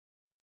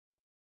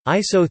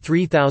ISO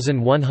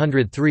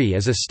 3103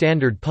 is a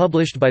standard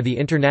published by the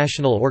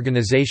International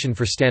Organization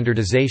for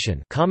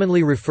Standardization,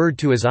 commonly referred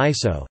to as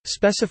ISO,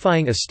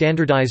 specifying a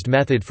standardized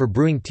method for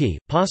brewing tea,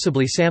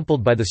 possibly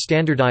sampled by the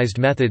standardized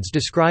methods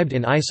described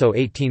in ISO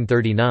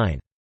 1839.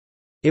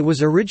 It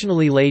was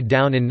originally laid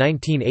down in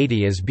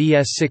 1980 as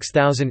BS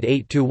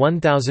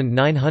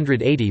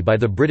 6008-1980 by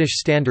the British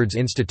Standards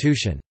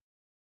Institution.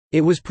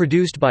 It was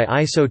produced by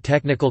ISO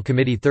Technical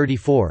Committee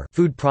 34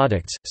 Food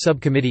Products,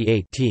 Subcommittee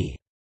 8 Tea.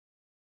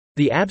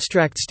 The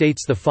abstract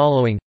states the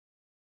following: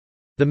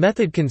 the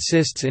method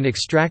consists in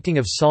extracting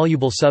of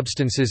soluble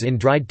substances in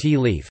dried tea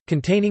leaf,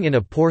 containing in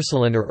a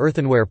porcelain or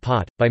earthenware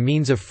pot, by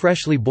means of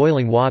freshly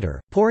boiling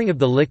water, pouring of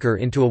the liquor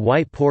into a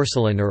white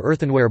porcelain or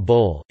earthenware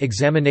bowl,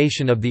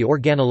 examination of the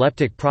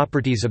organoleptic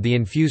properties of the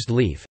infused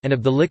leaf, and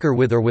of the liquor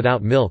with or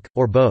without milk,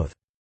 or both.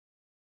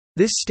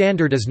 This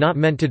standard is not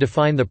meant to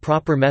define the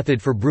proper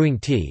method for brewing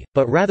tea,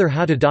 but rather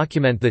how to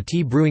document the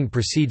tea brewing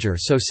procedure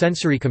so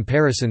sensory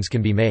comparisons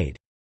can be made.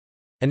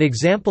 An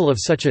example of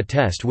such a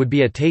test would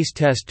be a taste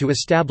test to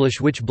establish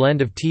which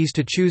blend of teas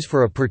to choose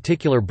for a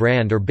particular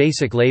brand or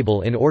basic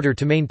label in order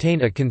to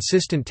maintain a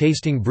consistent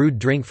tasting brewed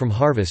drink from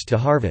harvest to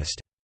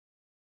harvest.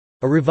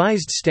 A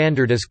revised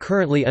standard is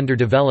currently under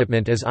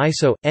development as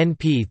ISO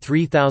NP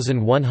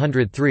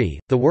 3103.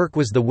 The work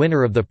was the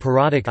winner of the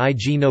periodic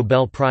Ig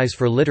Nobel Prize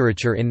for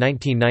Literature in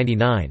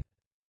 1999.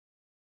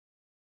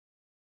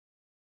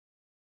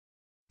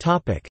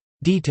 Topic: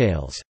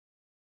 Details.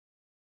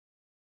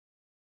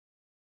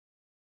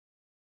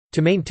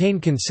 To maintain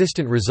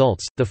consistent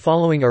results, the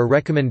following are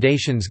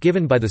recommendations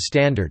given by the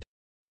standard.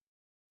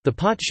 The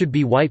pot should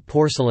be white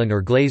porcelain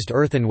or glazed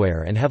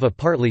earthenware and have a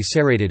partly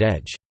serrated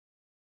edge.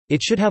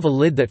 It should have a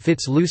lid that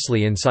fits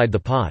loosely inside the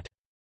pot.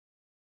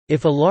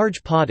 If a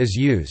large pot is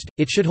used,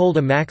 it should hold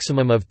a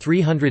maximum of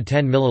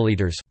 310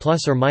 milliliters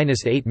plus or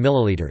minus 8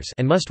 milliliters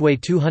and must weigh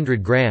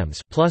 200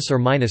 grams plus or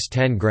minus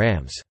 10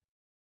 grams.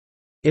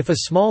 If a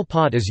small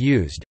pot is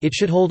used, it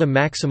should hold a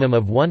maximum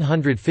of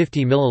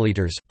 150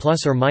 milliliters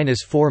plus or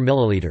minus 4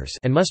 milliliters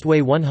and must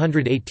weigh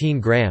 118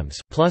 grams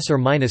plus or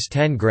minus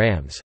 10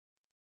 grams.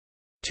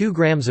 2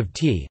 grams of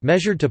tea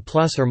measured to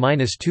plus or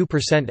minus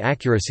 2%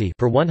 accuracy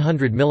per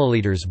 100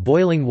 milliliters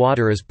boiling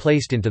water is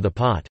placed into the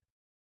pot.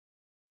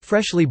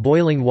 Freshly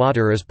boiling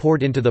water is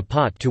poured into the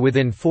pot to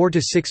within 4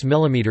 to 6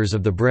 millimeters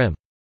of the brim.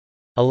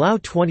 Allow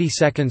 20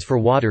 seconds for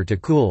water to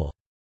cool.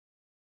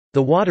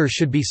 The water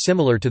should be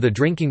similar to the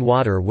drinking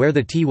water where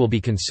the tea will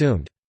be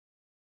consumed.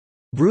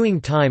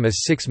 Brewing time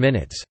is 6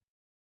 minutes.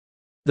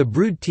 The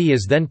brewed tea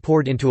is then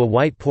poured into a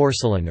white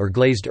porcelain or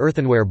glazed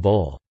earthenware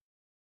bowl.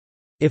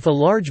 If a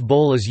large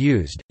bowl is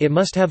used, it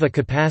must have a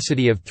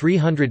capacity of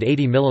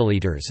 380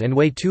 milliliters and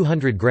weigh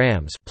 200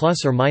 grams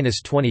plus or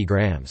minus 20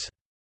 grams.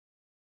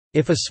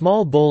 If a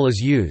small bowl is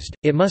used,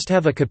 it must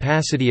have a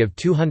capacity of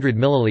 200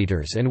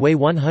 milliliters and weigh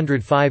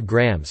 105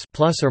 grams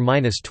plus or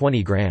minus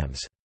 20 grams.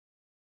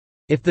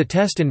 If the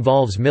test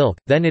involves milk,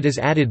 then it is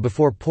added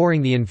before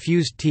pouring the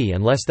infused tea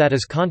unless that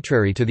is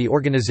contrary to the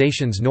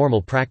organization's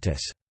normal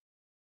practice.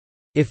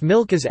 If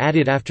milk is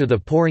added after the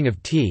pouring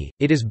of tea,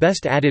 it is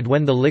best added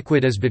when the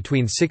liquid is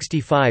between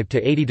 65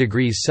 to 80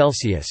 degrees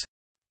Celsius.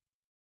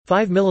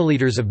 5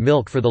 milliliters of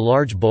milk for the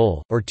large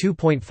bowl, or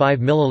 2.5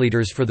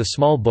 milliliters for the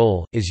small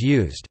bowl, is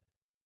used.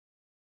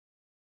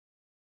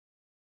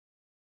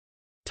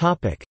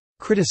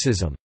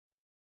 Criticism.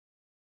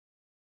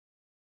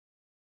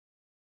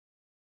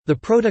 The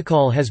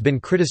protocol has been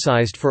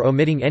criticised for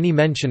omitting any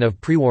mention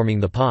of prewarming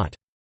the pot.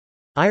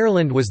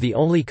 Ireland was the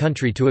only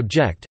country to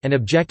object, and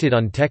objected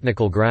on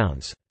technical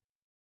grounds.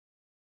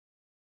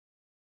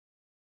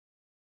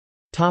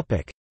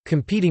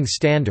 Competing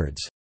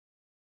standards.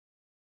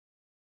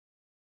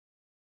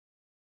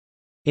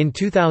 In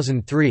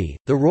 2003,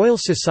 the Royal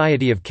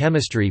Society of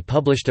Chemistry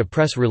published a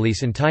press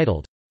release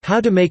entitled,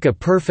 "How to Make a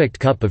Perfect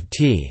Cup of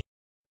Tea".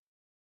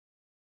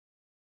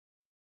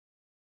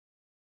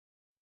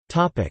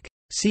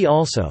 See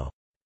also: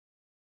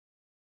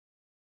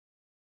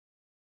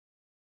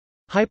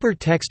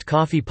 Hyper-text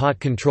coffee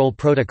pot control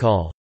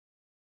protocol,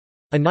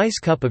 a nice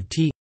cup of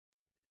tea,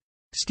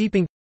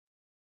 steeping,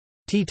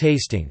 tea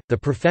tasting, the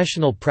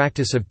professional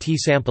practice of tea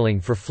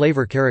sampling for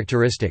flavor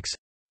characteristics,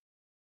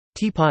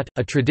 teapot,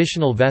 a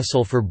traditional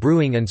vessel for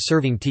brewing and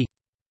serving tea.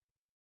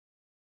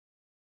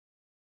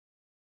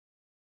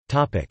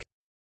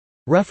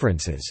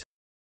 References.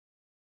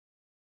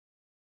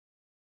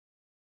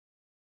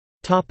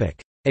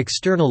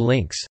 External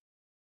links.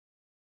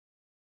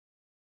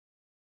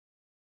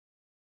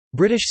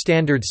 British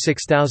Standards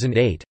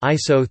 6008,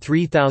 ISO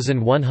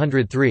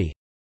 3103,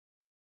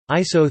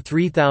 ISO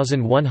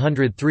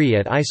 3103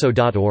 at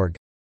iso.org.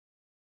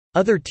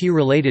 Other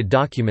tea-related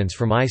documents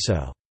from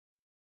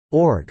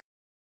ISO.org.